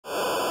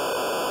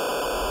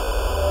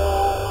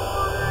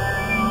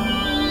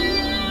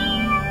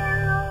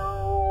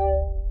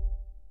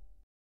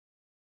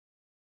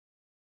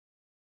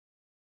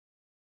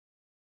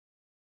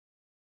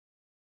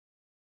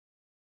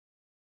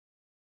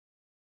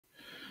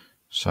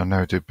So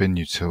now we do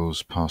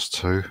Binutils pass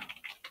 2.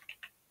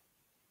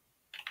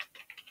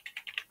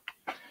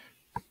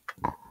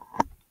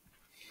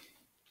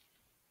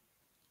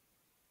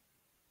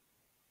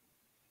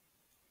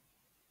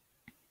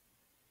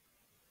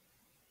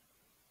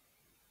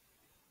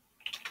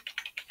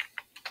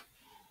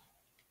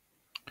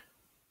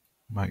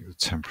 Make the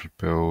temporary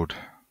build,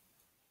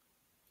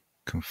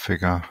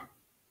 configure,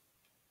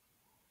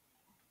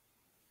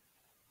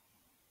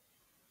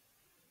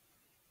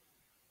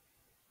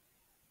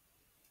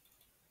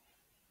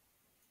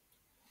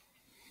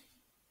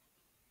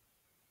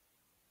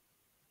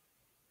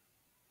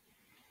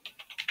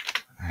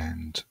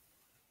 and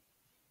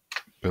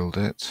build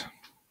it.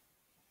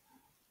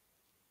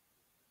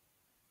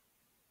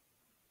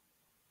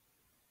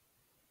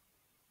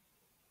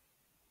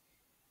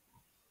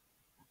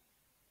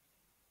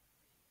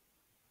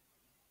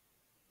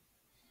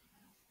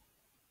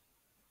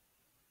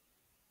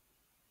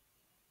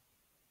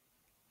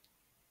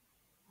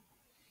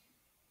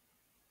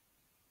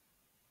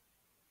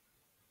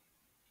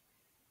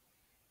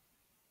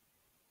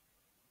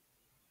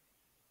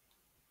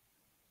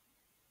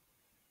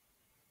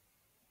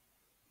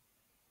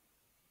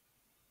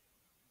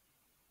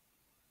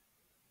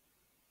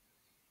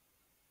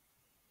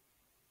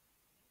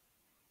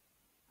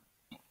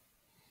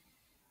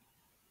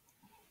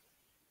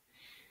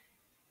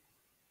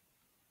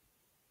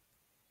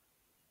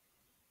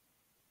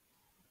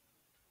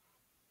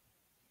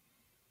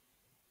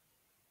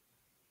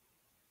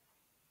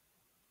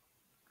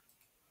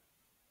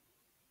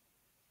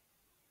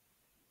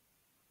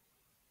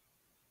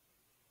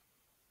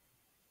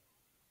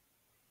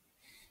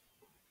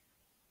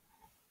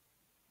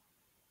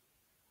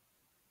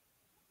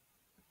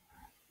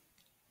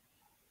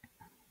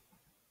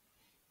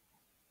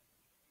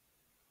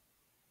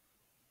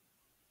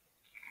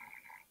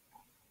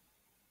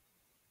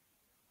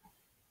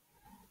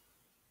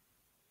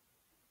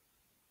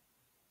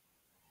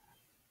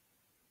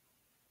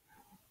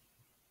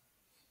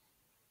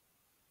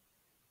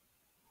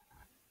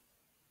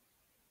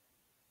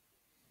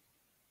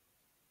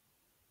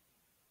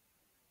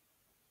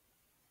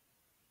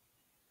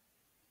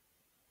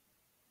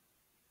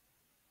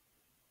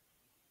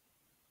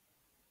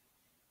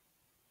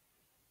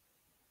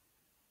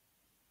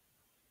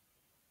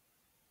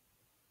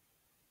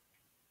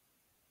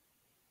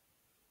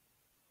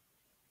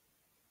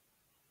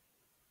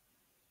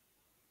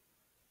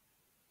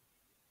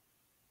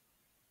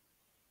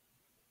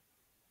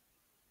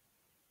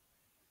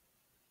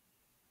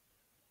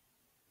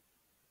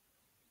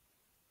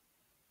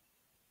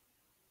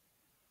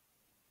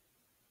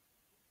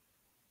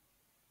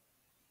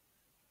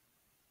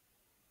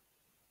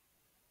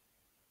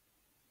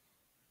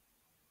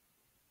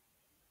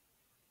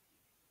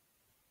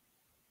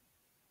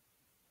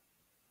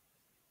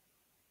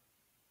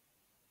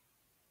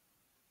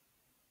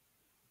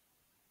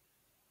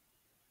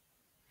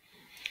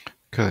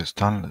 Okay, it's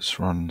done. Let's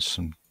run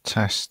some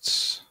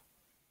tests.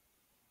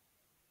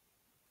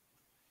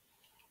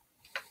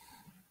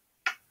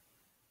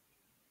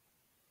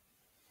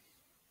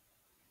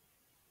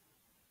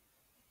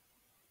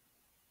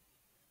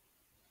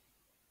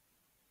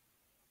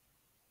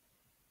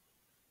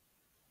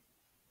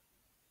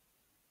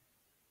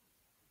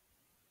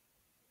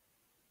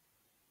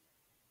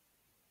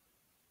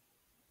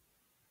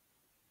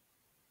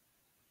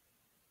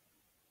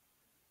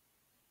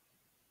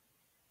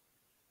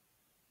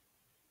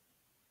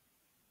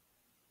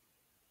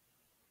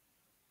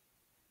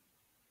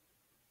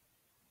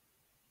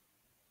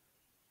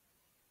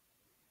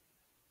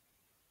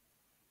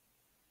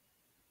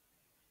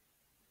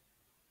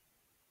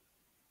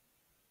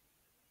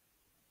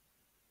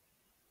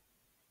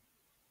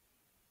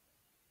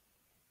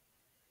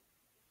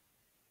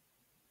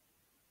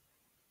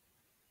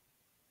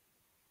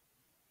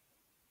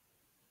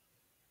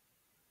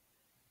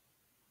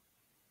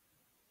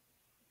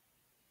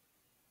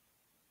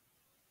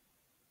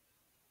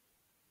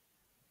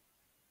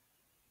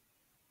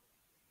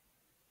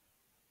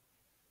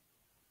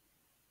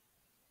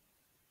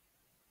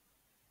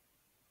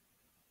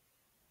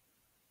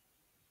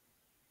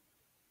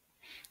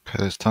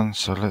 Okay, that's done.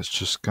 So let's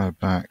just go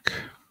back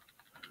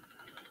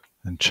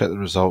and check the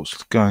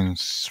results. Going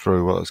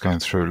through what I was going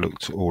through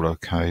looked all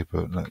okay,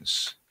 but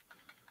let's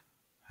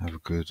have a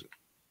good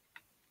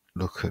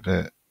look at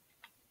it.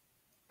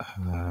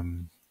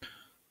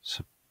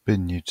 So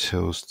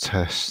Binutils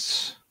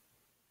tests.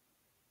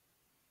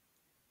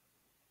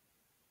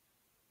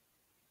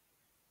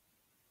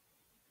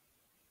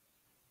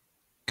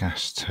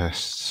 Gas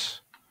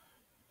tests.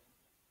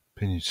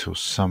 Binutils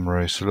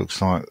summary. So it looks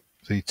like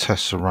the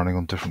tests are running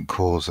on different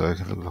cores there.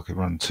 It looks like it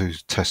ran 2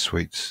 test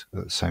suites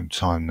at the same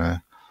time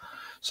there.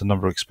 So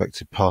number of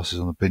expected passes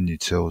on the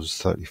Binutils is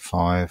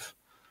 35.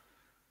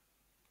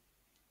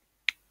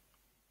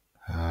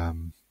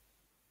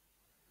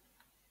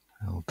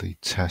 LD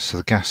test. So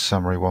the gas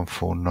summary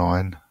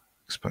 149.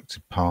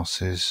 Expected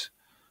passes.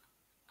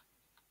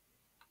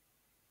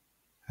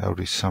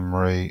 LD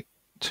summary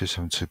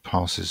 272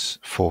 passes,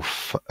 4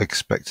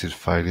 expected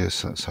failures,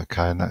 so that's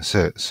okay, and that's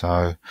it.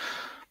 So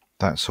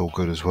that's all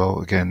good as well.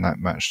 Again, that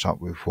matched up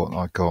with what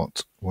I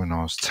got when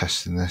I was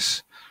testing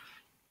this.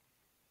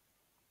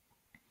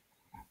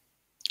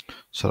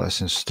 So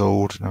that's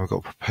installed. Now we've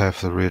got to prepare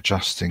for the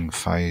readjusting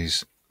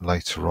phase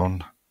later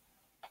on.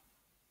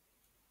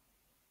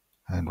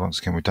 And once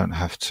again, we don't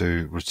have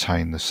to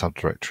retain the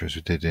subdirectory as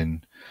we did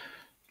in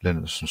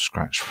Linux from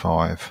Scratch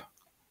 5.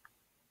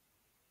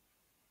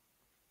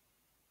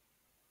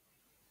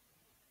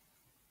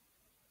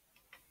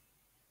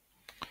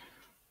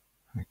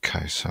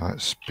 Okay, so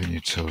that's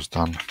Binutils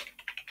done.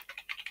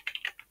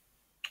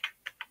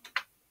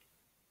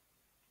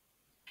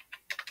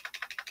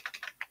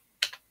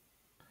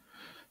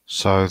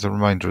 So the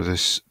remainder of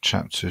this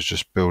chapter is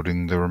just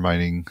building the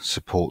remaining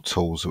support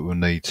tools that we'll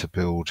need to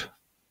build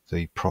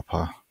the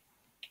proper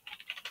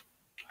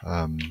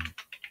Linux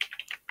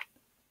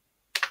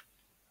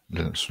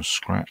from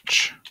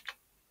scratch.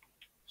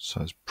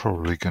 So it's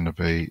probably going to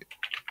be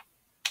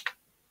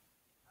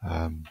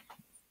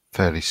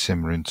fairly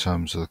similar in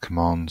terms of the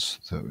commands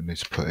that we need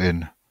to put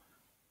in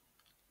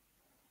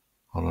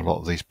on a lot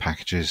of these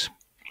packages,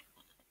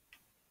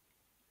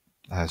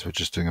 as we're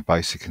just doing a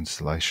basic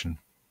installation.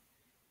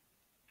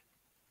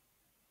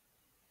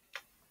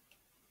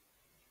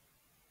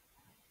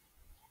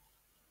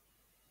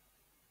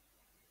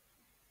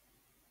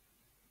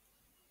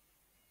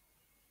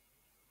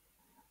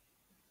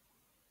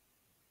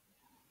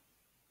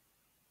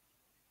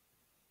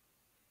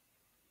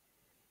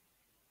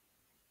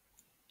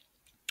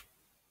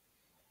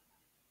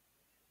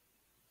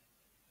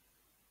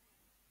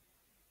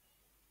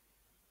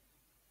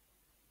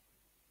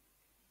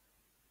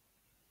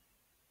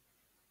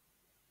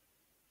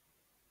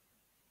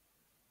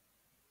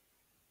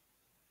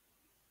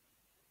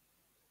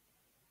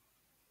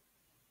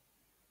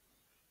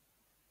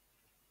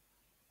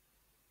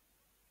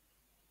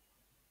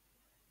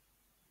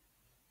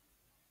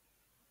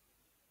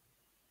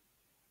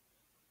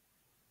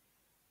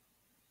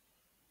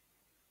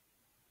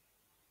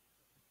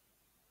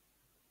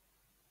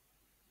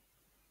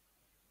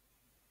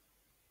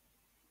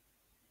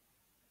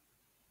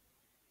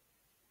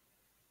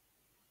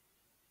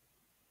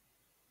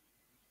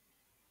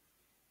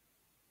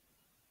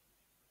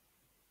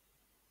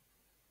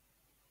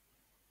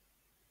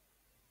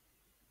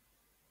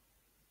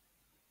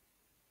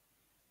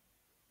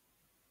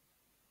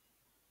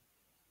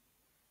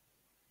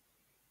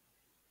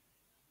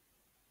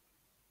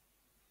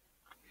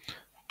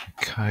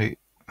 Okay,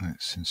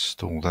 let's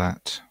install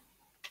that.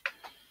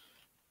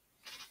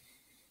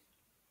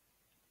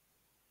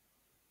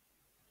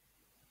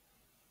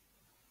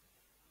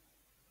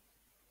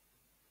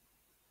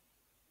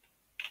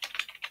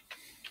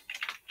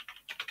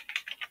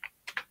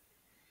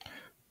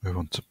 Move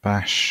on to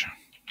Bash.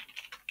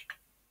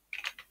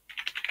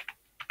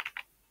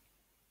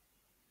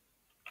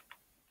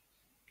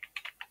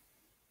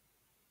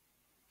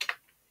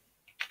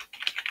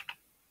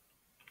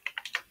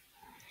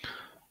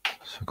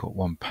 So I've got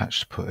one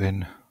patch to put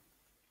in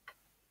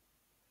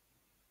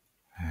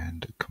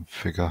and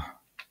configure.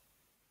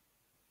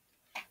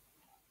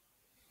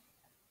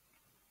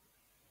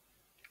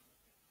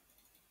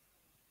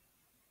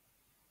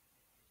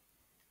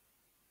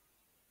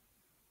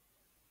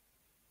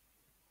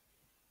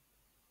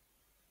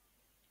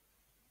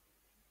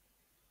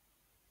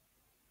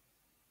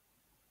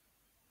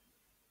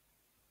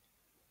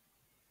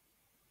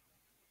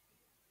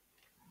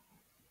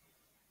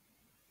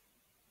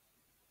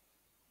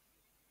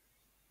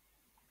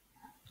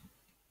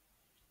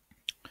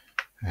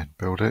 And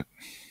build it.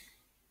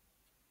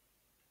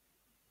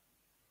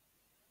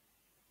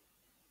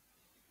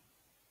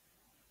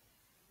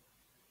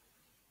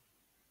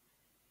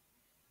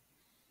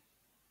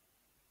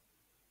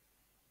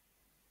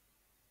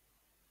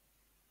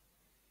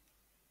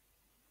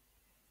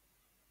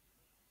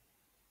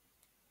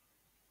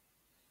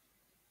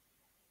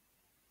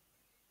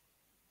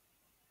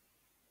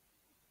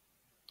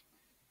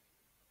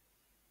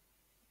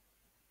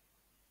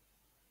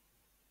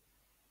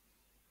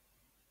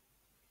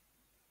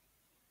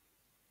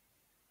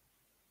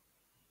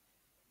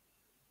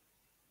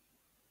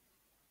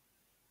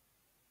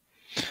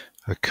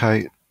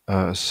 Okay,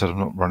 as I said, I'm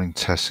not running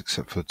tests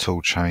except for the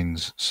tool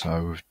chains,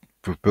 so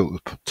we've built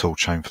the tool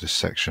chain for this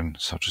section,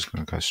 so I'm just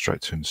going to go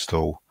straight to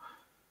install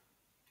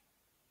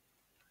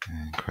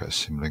and create a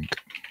symlink.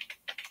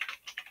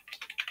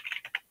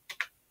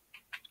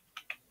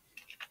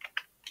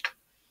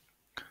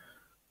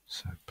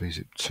 So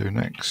bzip2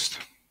 next.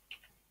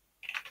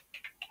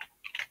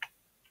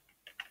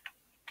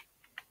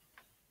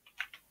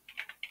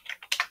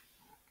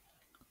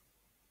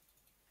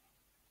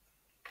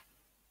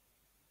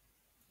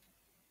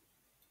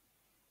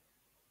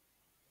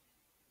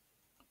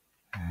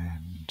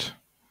 And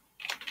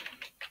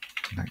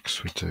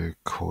next we do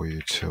core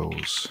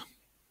utils.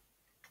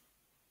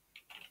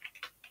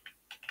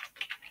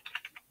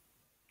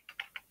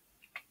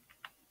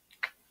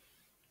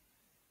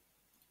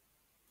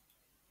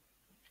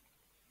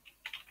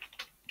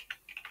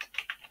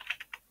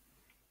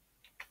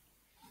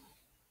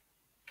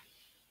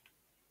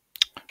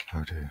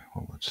 Oh dear,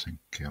 what was I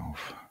thinking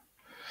of?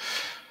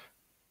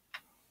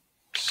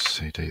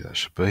 CD, that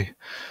should be.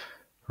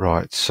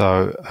 Right,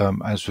 so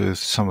as with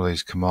some of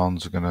these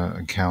commands we're going to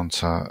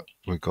encounter,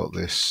 we've got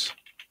this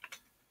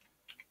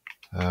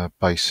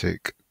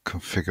basic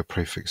configure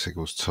prefix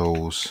equals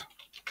tools,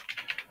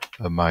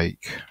 a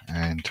make,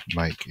 and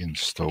make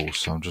install.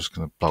 So I'm just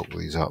going to bulk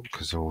these up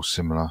because they're all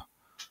similar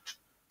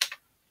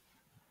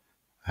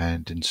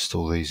and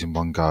install these in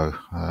one go.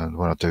 And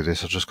when I do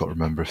this, I've just got to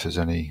remember if there's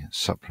any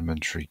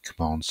supplementary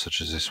commands such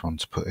as this one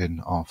to put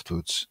in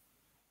afterwards.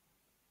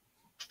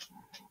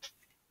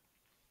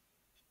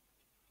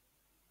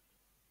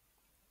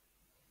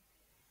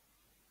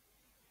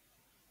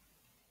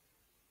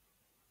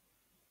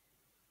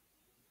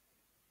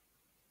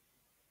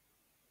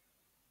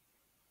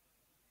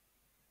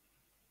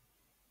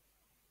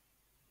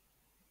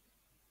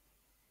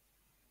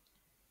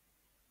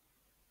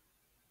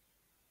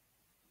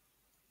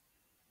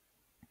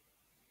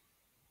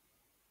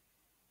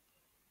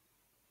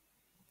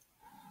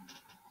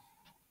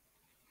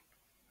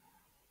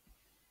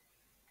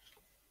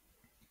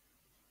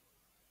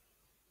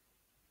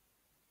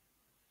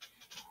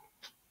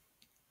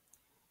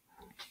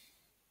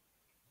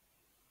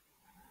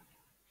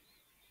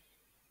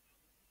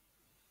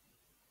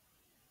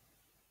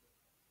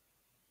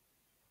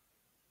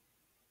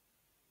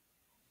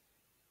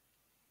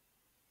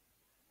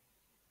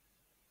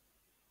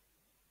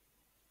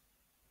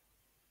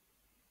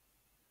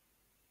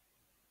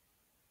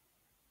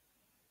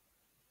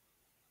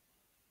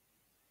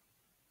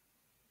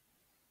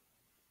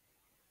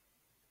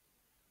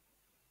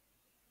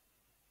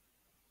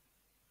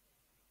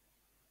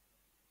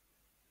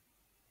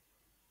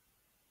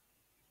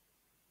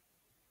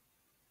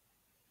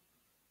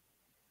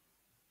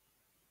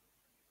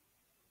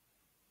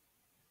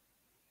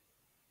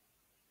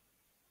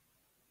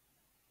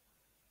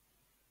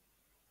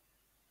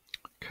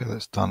 Okay,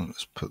 that's done.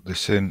 Let's put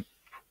this in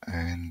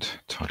and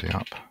tidy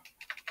up.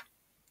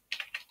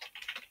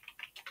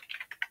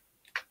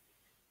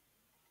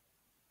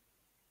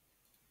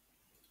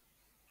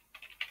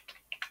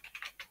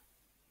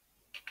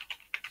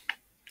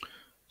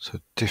 So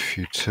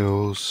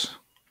diffutils,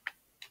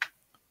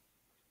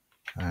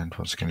 and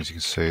once again, as you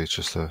can see, it's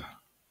just that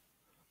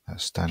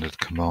standard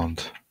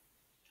command,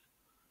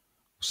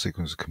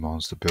 sequence of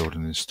commands to build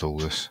and install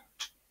this.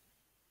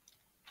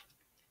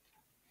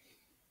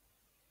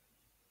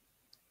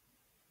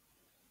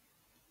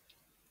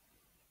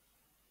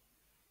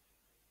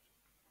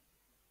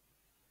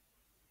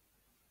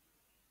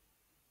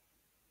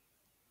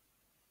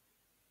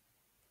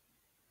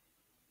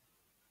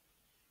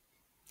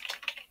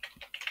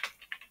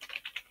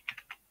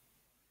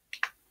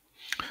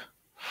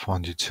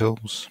 Find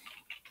utils.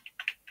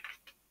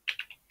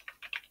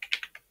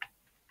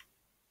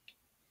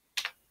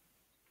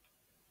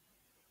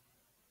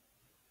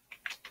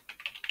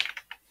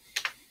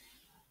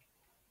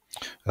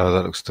 That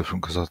looks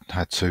different because I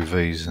had two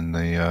V's in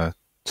the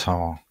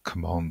tar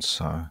command,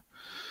 so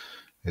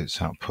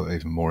it's output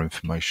even more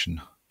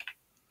information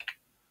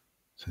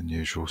than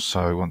usual.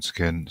 So once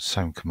again,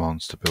 same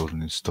commands to build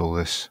and install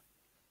this.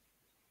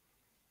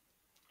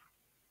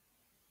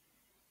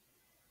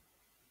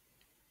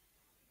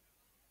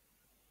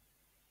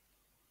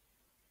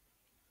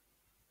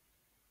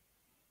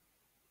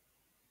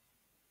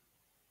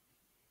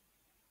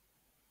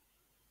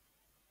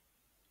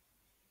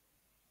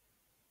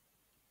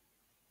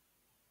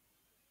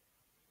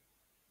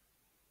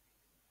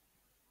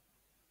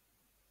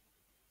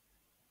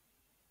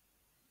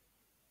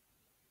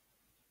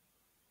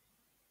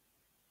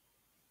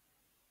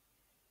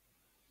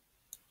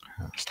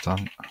 That's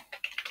done.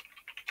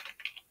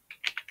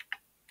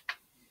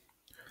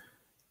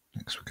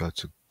 Next we go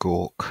to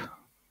Gawk.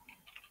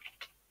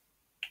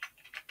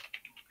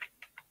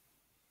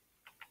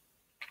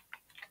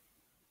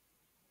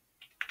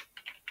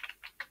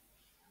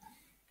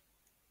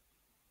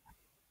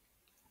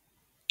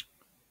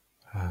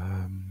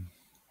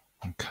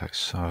 Okay,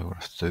 so we'll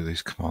have to do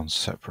these commands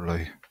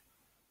separately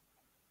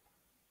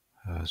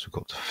as we've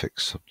got to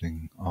fix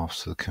something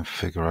after the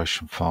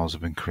configuration files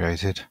have been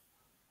created.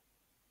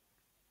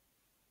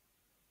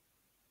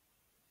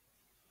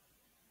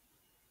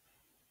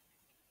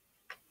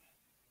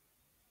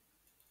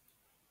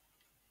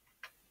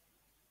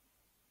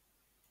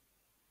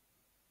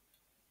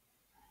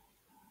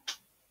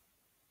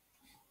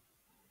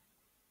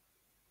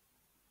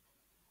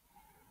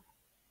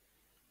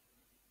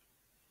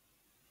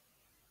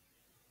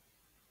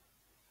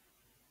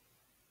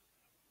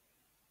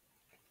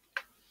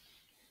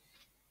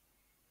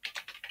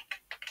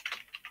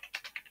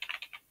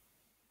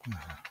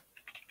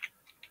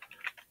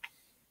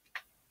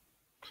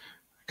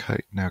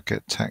 Okay, now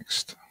get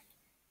text.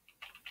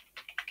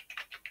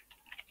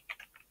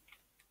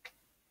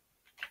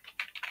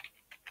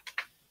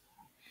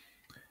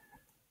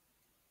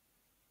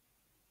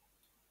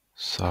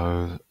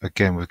 So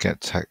again, with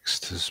get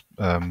text, as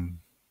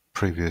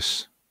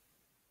previous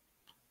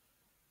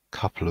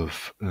couple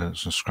of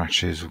Linux and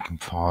Scratches were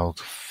compiled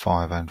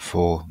 5 and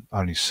 4,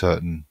 only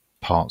certain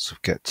parts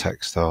of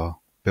getText are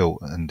built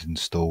and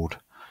installed.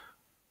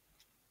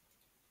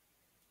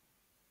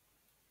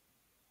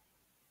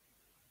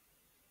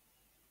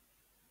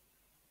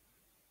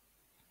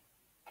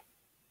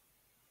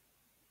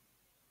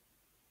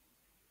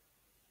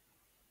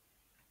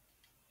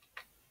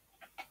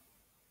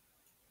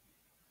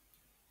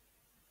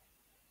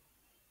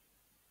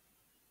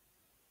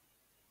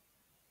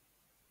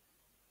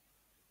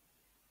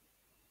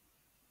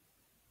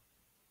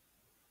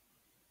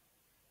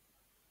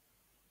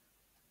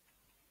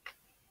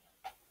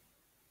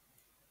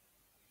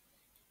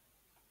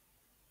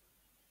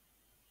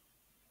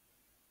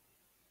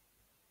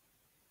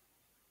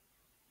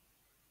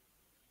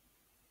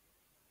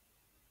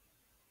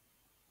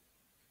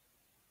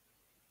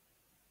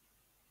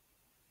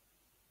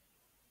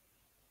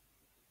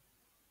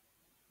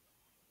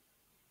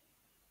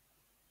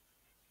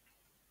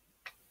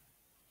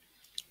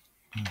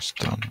 That's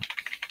done.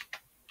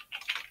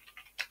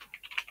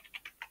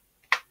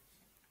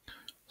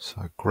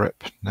 So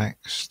grep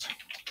next.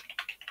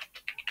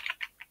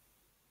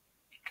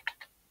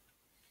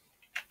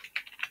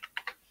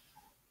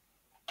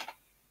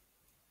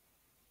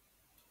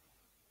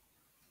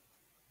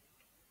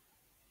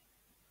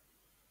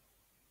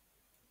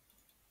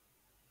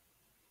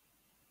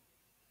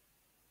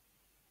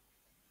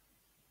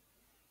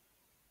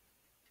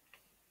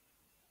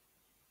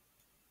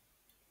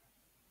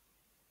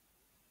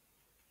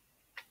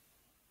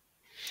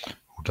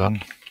 All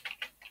done.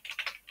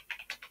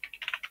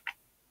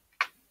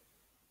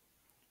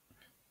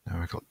 Now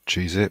we've got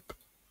gzip.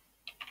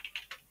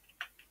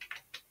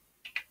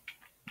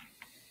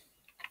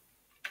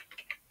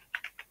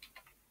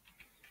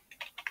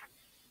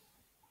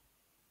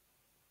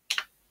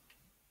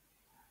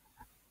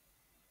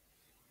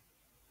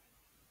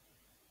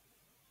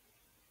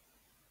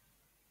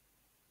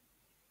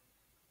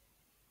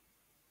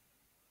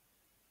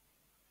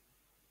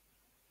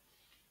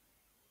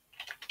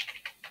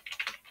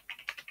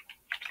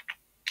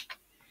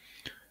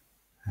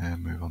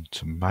 And move on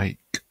to make.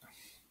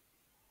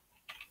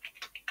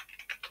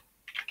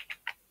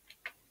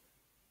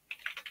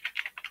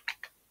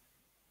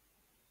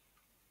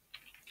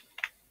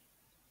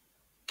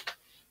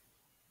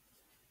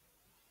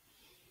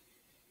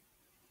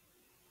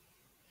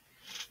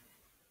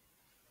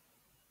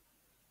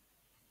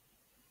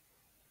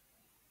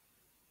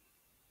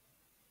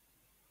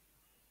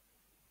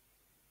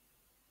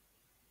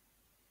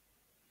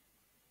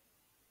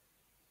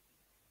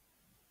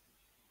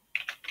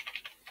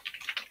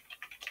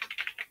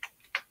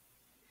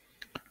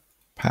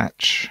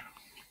 Patch.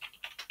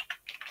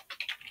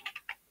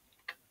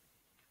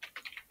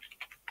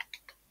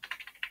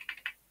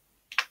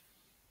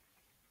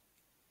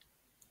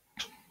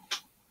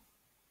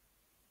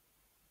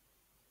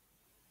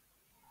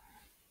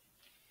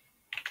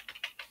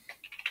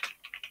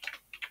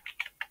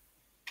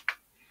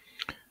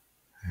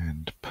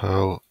 And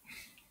Perl.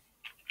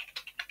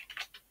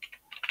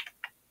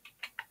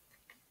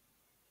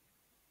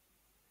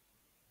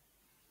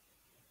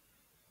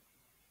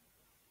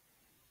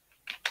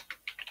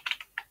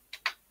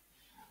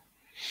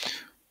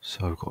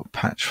 So we've got a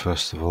patch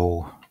first of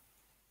all,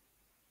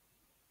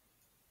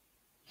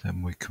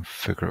 then we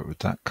configure it with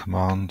that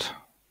command.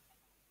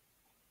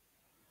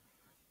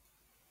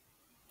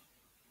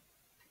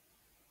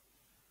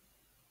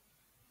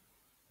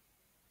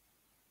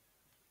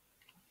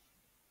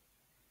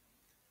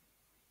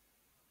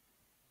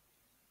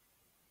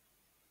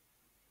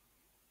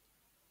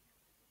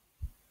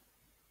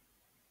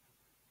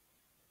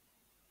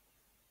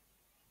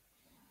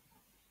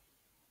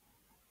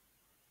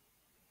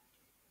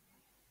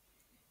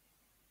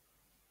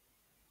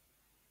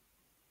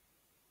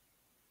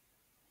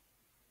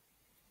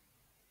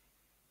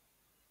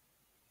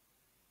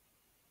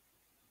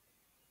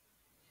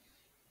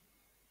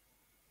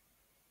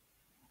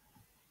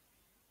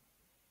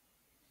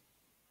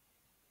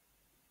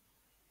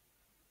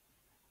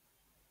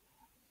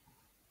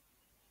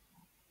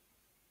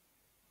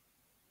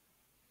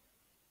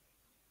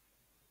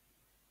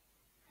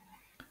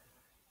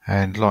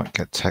 And like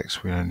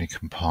getText, we only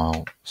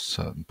compile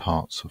certain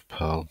parts of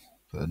Perl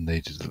that are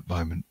needed at the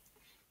moment.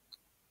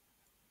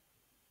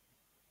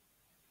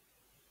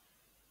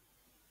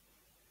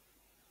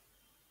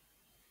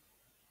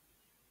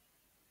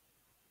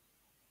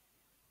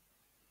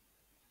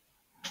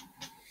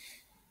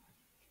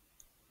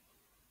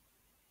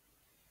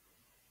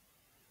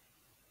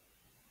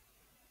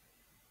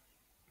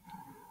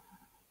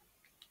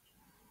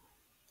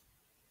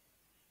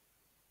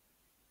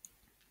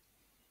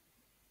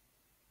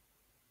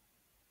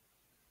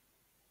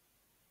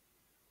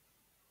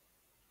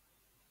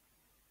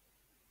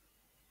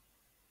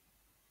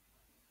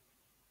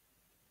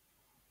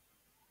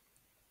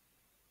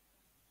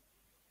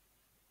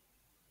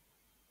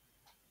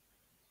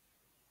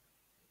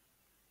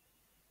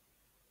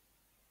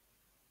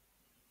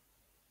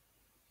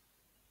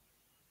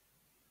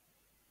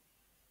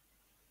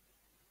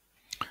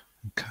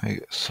 Okay,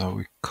 so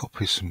we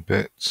copy some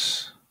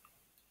bits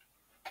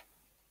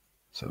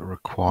that are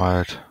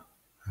required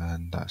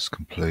and that's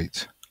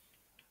complete.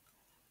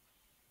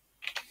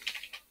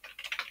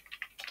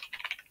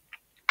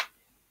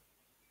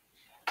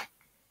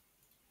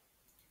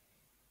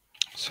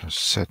 So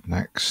set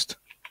next.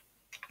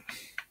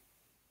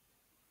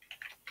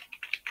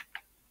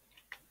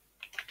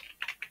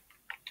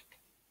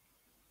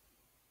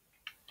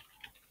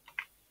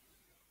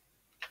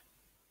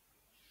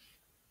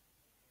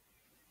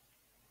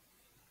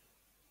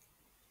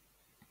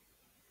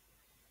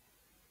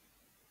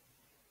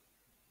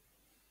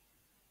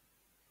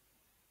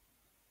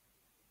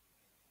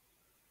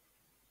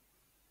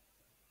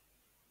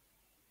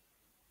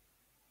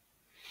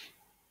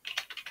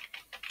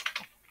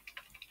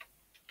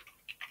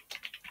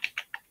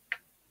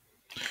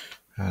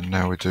 And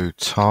now we do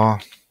tar,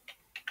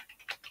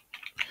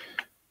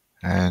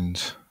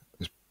 and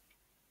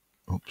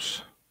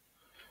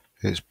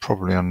it's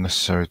probably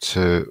unnecessary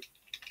to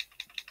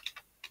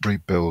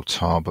rebuild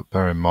tar, but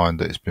bear in mind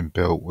that it's been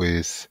built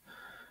with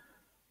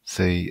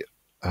the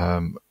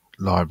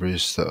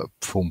libraries that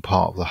form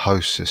part of the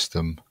host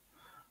system,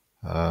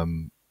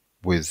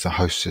 with the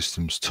host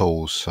system's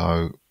tools,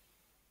 so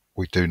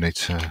we do need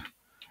to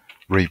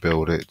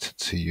rebuild it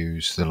to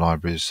use the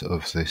libraries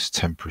of this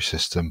temporary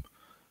system.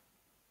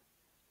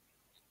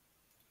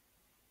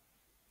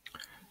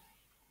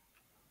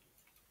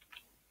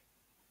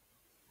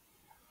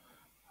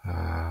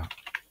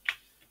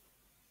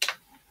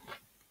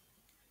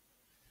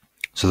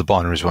 So the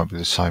binaries won't be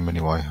the same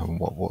anyway on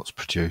what's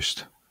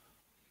produced,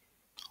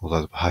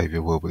 although the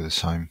behaviour will be the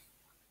same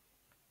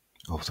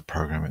of the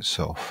program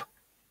itself.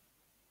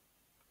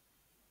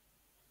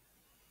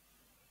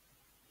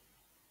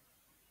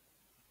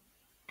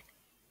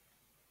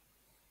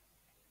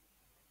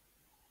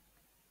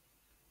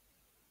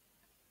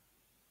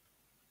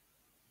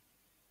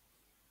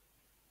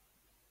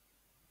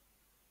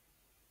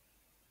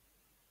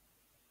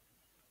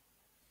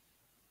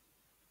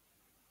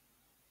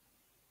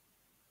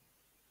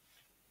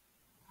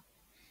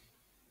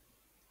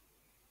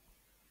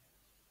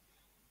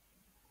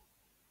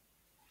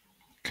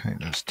 Okay,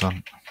 that's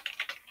done.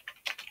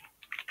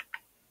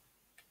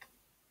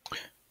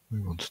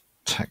 Move on to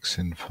text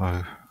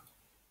info.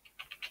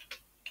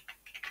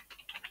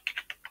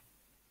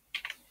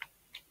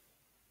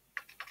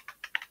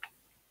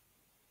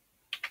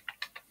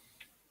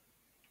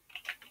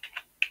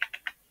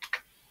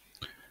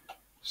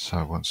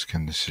 So once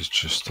again, this is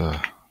just a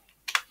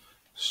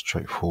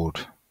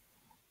straightforward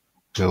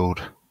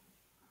build.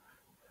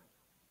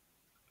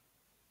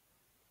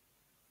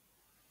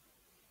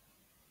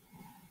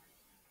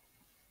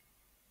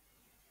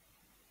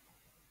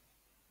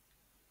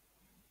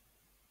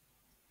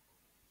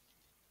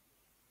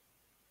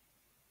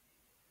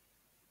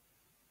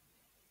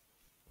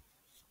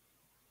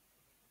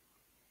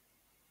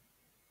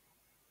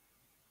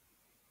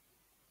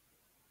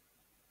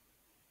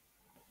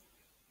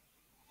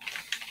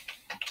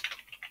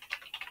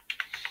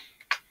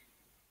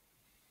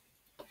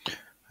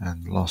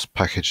 And last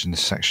package in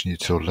this section,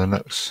 util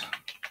Linux.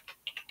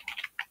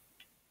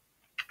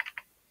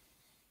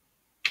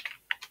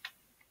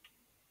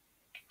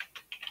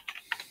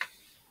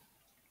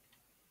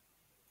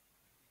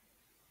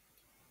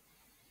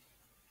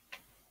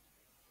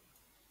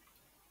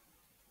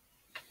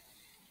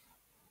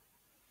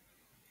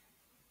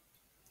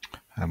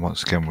 And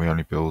once again, we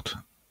only build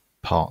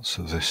parts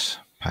of this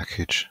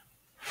package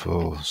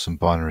for some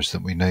binaries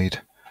that we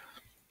need.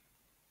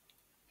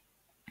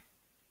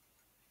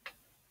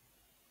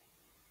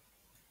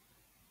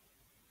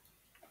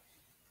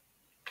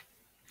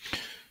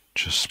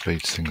 Just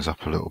speeds things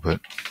up a little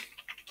bit.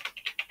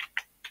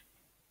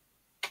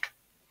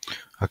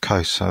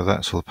 Okay, so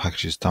that's all the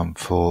packages done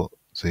for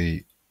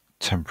the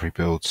temporary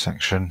build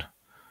section.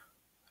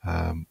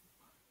 It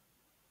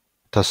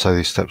does say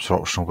these steps are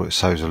optional, but it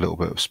saves a little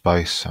bit of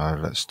space, so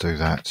let's do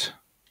that.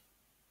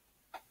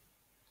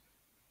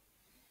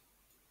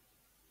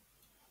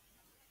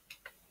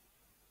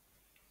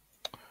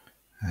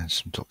 And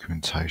some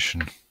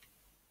documentation.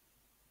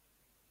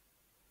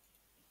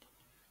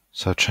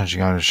 So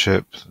changing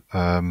ownership,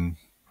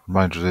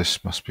 remainder of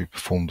this must be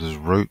performed as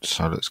root,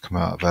 so let's come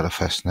out of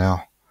LFS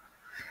now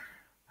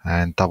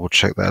and double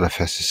check that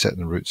LFS is set in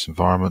the root's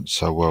environment.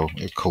 So, well,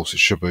 of course it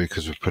should be,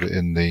 because we've put it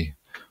in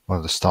one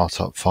of the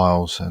startup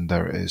files, and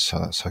there it is, so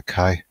that's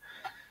okay.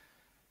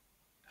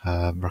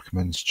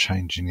 Recommends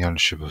changing the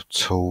ownership of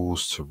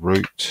tools to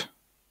root,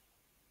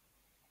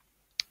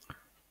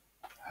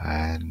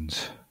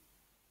 and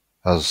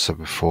as I said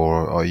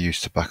before, I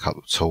used to back up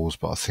the tools,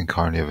 but I think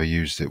I only ever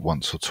used it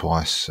once or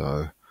twice,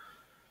 so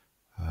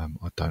I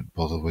don't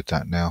bother with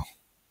that now.